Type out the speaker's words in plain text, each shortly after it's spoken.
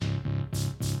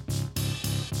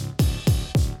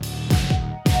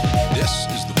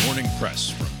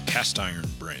Press from Cast Iron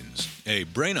Brains, a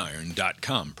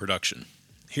brainiron.com production.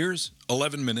 Here's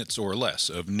 11 minutes or less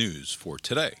of news for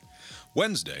today,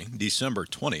 Wednesday, December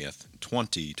 20th,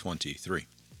 2023.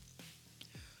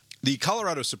 The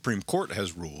Colorado Supreme Court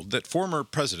has ruled that former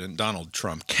President Donald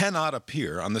Trump cannot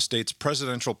appear on the state's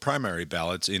presidential primary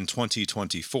ballots in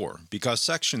 2024 because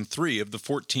Section 3 of the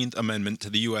 14th Amendment to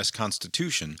the U.S.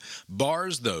 Constitution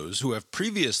bars those who have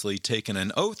previously taken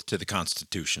an oath to the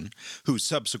Constitution, who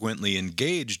subsequently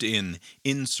engaged in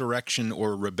insurrection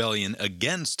or rebellion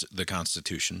against the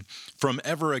Constitution, from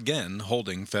ever again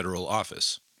holding federal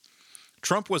office.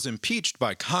 Trump was impeached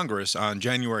by Congress on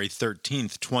January 13,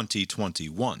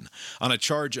 2021, on a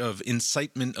charge of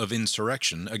incitement of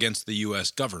insurrection against the U.S.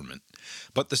 government.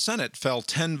 But the Senate fell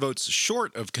 10 votes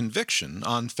short of conviction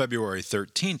on February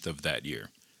 13th of that year.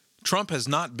 Trump has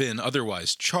not been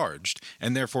otherwise charged,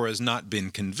 and therefore has not been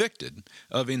convicted,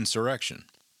 of insurrection.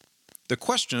 The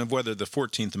question of whether the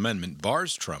 14th Amendment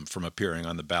bars Trump from appearing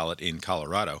on the ballot in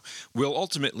Colorado will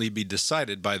ultimately be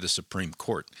decided by the Supreme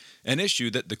Court, an issue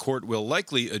that the court will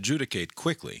likely adjudicate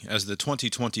quickly as the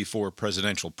 2024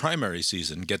 presidential primary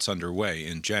season gets underway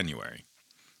in January.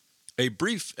 A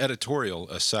brief editorial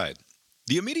aside.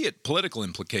 The immediate political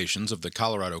implications of the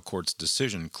Colorado court's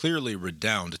decision clearly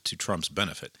redound to Trump's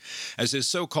benefit, as his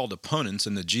so-called opponents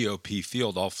in the GOP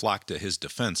field all flock to his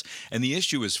defense, and the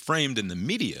issue is framed in the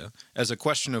media as a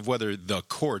question of whether the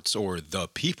courts or the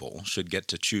people should get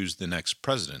to choose the next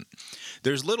president.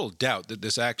 There's little doubt that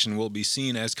this action will be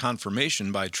seen as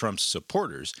confirmation by Trump's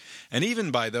supporters, and even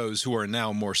by those who are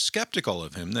now more skeptical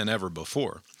of him than ever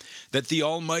before, that the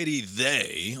almighty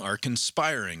they are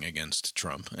conspiring against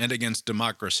Trump and against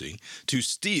democracy to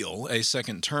steal a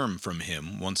second term from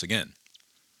him once again.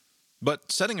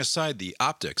 But setting aside the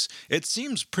optics, it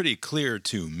seems pretty clear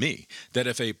to me that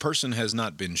if a person has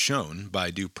not been shown,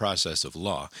 by due process of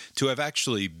law, to have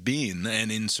actually been an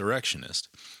insurrectionist,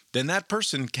 then that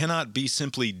person cannot be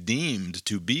simply deemed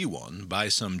to be one by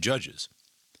some judges.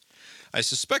 I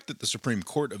suspect that the Supreme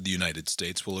Court of the United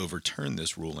States will overturn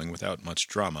this ruling without much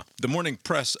drama. The Morning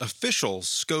Press official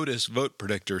SCOTUS vote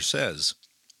predictor says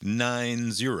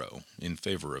 9-0 in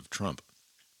favor of Trump.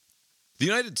 The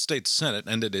United States Senate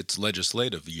ended its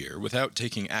legislative year without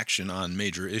taking action on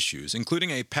major issues,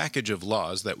 including a package of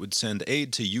laws that would send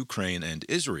aid to Ukraine and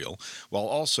Israel while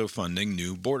also funding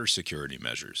new border security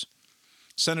measures.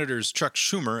 Senators Chuck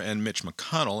Schumer and Mitch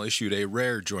McConnell issued a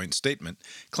rare joint statement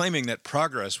claiming that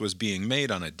progress was being made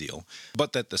on a deal,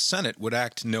 but that the Senate would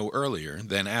act no earlier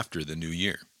than after the new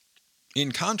year.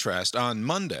 In contrast, on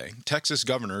Monday, Texas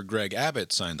Governor Greg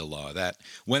Abbott signed a law that,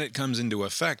 when it comes into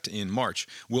effect in March,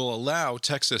 will allow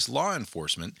Texas law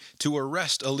enforcement to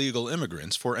arrest illegal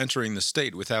immigrants for entering the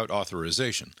state without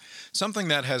authorization, something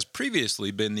that has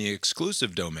previously been the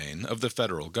exclusive domain of the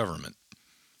federal government.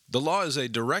 The law is a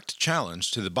direct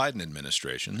challenge to the Biden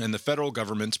administration and the federal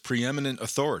government's preeminent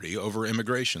authority over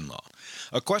immigration law,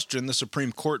 a question the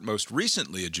Supreme Court most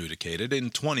recently adjudicated in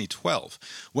 2012,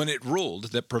 when it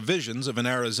ruled that provisions of an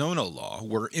Arizona law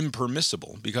were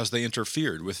impermissible because they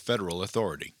interfered with federal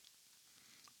authority.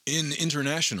 In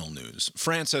international news,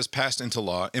 France has passed into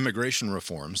law immigration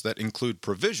reforms that include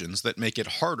provisions that make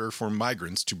it harder for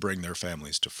migrants to bring their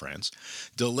families to France,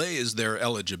 delays their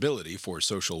eligibility for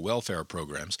social welfare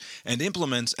programs, and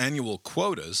implements annual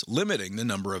quotas limiting the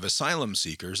number of asylum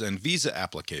seekers and visa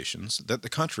applications that the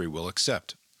country will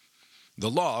accept. The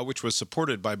law, which was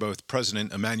supported by both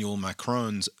President Emmanuel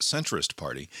Macron's centrist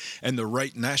party and the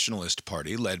right nationalist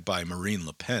party led by Marine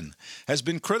Le Pen, has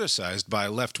been criticized by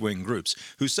left-wing groups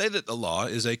who say that the law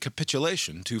is a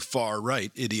capitulation to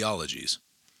far-right ideologies.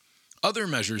 Other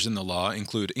measures in the law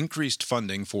include increased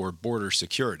funding for border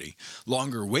security,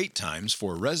 longer wait times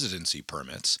for residency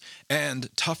permits, and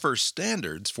tougher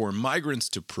standards for migrants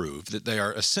to prove that they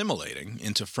are assimilating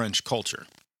into French culture.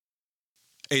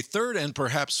 A third and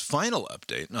perhaps final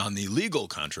update on the legal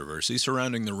controversy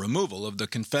surrounding the removal of the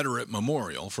Confederate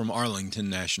memorial from Arlington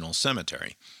National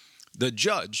Cemetery. The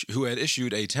judge, who had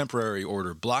issued a temporary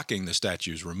order blocking the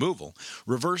statue's removal,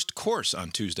 reversed course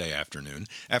on Tuesday afternoon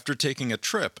after taking a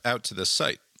trip out to the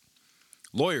site.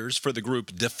 Lawyers for the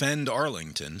group Defend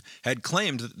Arlington had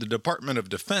claimed that the Department of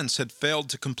Defense had failed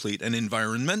to complete an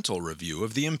environmental review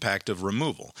of the impact of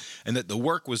removal, and that the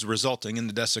work was resulting in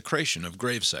the desecration of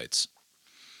gravesites.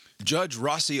 Judge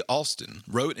Rossi Alston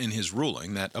wrote in his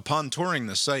ruling that upon touring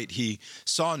the site he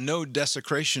saw no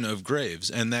desecration of graves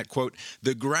and that, quote,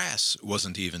 the grass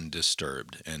wasn't even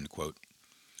disturbed, end quote.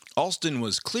 Alston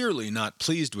was clearly not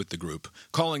pleased with the group,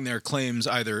 calling their claims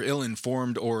either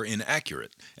ill-informed or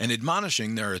inaccurate, and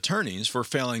admonishing their attorneys for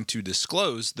failing to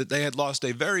disclose that they had lost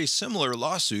a very similar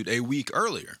lawsuit a week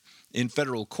earlier, in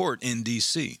federal court in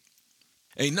D.C.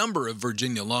 A number of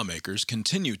Virginia lawmakers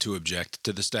continue to object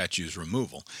to the statue's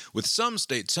removal, with some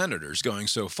state senators going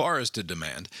so far as to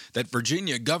demand that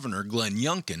Virginia Governor Glenn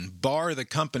Youngkin bar the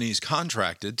companies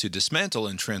contracted to dismantle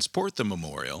and transport the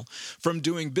memorial from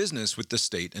doing business with the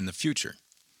state in the future.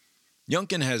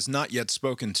 Youngkin has not yet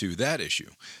spoken to that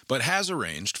issue, but has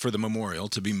arranged for the memorial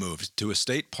to be moved to a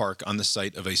state park on the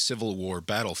site of a Civil War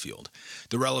battlefield,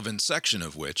 the relevant section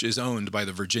of which is owned by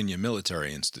the Virginia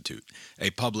Military Institute,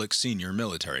 a public senior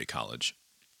military college.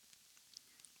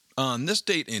 On this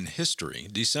date in history,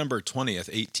 December 20th,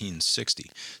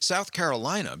 1860, South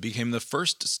Carolina became the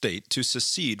first state to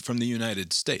secede from the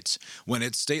United States when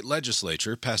its state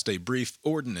legislature passed a brief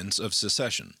ordinance of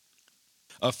secession.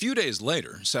 A few days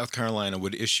later, South Carolina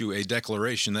would issue a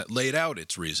declaration that laid out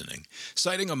its reasoning,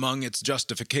 citing among its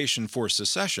justification for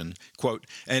secession, quote,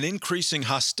 an increasing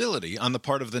hostility on the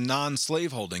part of the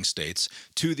non-slaveholding states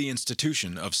to the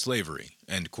institution of slavery,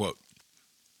 end quote.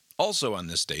 Also on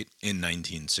this date, in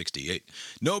 1968,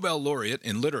 Nobel laureate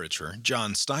in literature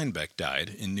John Steinbeck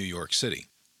died in New York City.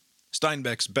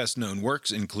 Steinbeck's best-known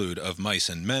works include Of Mice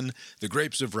and Men, The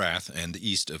Grapes of Wrath, and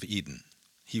East of Eden.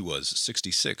 He was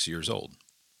 66 years old.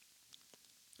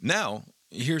 Now,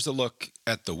 here's a look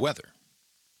at the weather.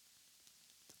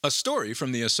 A story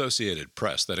from the Associated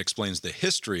Press that explains the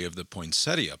history of the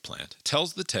poinsettia plant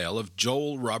tells the tale of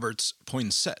Joel Roberts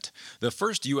Poinsett, the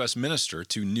first U.S. minister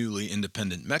to newly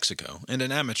independent Mexico and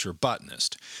an amateur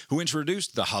botanist, who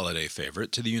introduced the holiday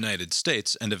favorite to the United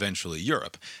States and eventually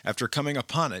Europe after coming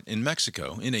upon it in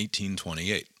Mexico in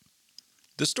 1828.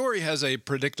 The story has a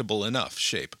predictable enough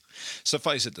shape.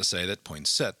 Suffice it to say that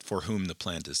Poinsett, for whom the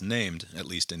plant is named, at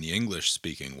least in the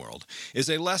English-speaking world, is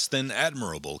a less than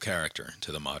admirable character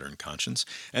to the modern conscience,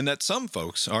 and that some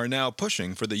folks are now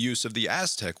pushing for the use of the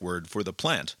Aztec word for the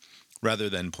plant, rather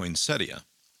than poinsettia.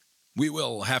 We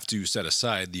will have to set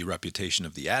aside the reputation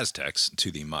of the Aztecs to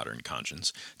the modern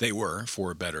conscience. They were,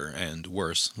 for better and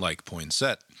worse, like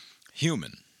Poinsett,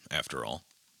 human, after all.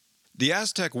 The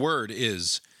Aztec word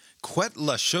is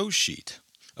Quetzalcoatl,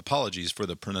 apologies for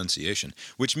the pronunciation,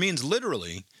 which means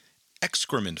literally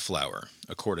excrement flower,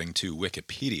 according to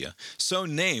Wikipedia, so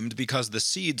named because the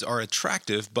seeds are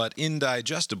attractive but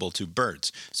indigestible to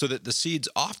birds, so that the seeds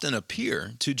often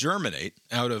appear to germinate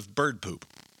out of bird poop.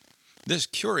 This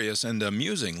curious and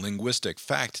amusing linguistic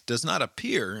fact does not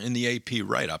appear in the AP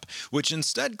write-up, which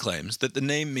instead claims that the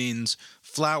name means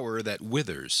flower that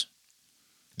withers.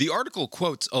 The article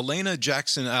quotes Elena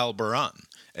Jackson Albarrán,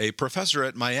 a professor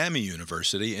at Miami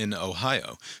University in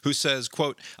Ohio, who says,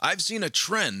 quote, I've seen a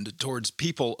trend towards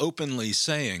people openly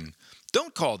saying,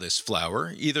 don't call this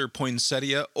flower either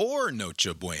poinsettia or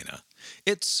Noche Buena.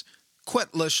 It's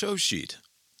Quetzalcoatl.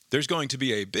 There's going to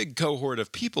be a big cohort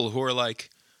of people who are like,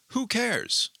 who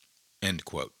cares? End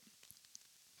quote.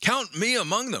 Count me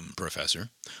among them, Professor.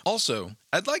 Also,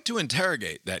 I'd like to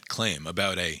interrogate that claim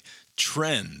about a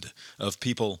trend of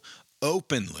people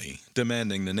openly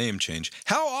demanding the name change.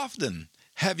 How often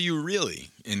have you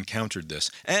really encountered this?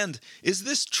 And is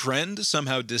this trend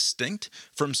somehow distinct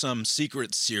from some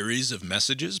secret series of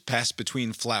messages passed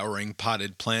between flowering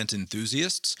potted plant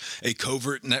enthusiasts, a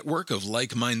covert network of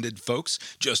like-minded folks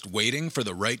just waiting for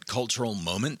the right cultural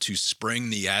moment to spring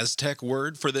the Aztec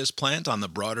word for this plant on the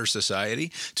broader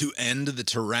society, to end the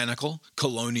tyrannical,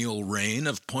 colonial reign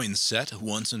of Poinsett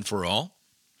once and for all?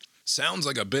 Sounds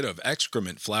like a bit of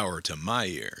excrement flower to my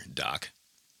ear, Doc.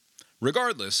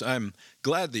 Regardless, I'm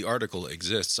glad the article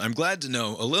exists. I'm glad to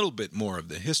know a little bit more of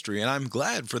the history, and I'm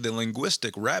glad for the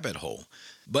linguistic rabbit hole.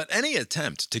 But any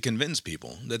attempt to convince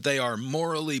people that they are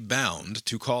morally bound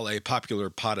to call a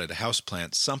popular potted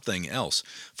houseplant something else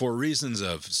for reasons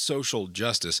of social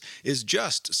justice is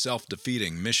just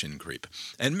self-defeating mission creep,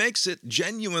 and makes it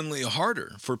genuinely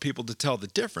harder for people to tell the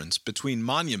difference between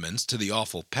monuments to the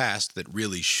awful past that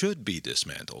really should be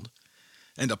dismantled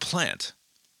and a plant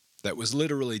that was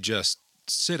literally just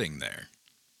sitting there,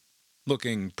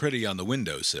 looking pretty on the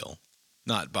windowsill,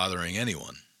 not bothering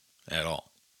anyone at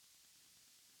all.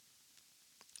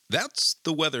 That's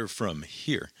the weather from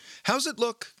here. How's it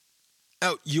look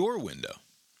out your window?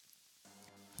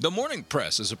 The Morning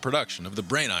Press is a production of the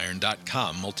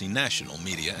BrainIron.com multinational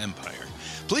media empire.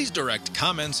 Please direct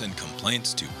comments and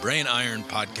complaints to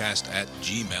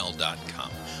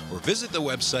brainironpodcast@gmail.com or visit the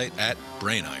website at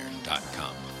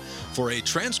brainiron.com. For a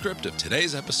transcript of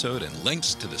today's episode and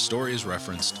links to the stories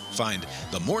referenced, find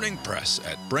The Morning Press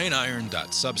at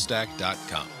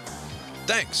brainiron.substack.com.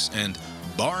 Thanks, and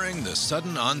barring the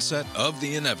sudden onset of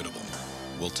the inevitable,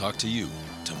 we'll talk to you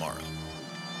tomorrow.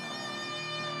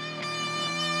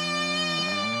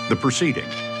 The proceeding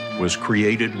was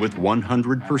created with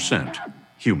 100%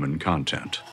 human content.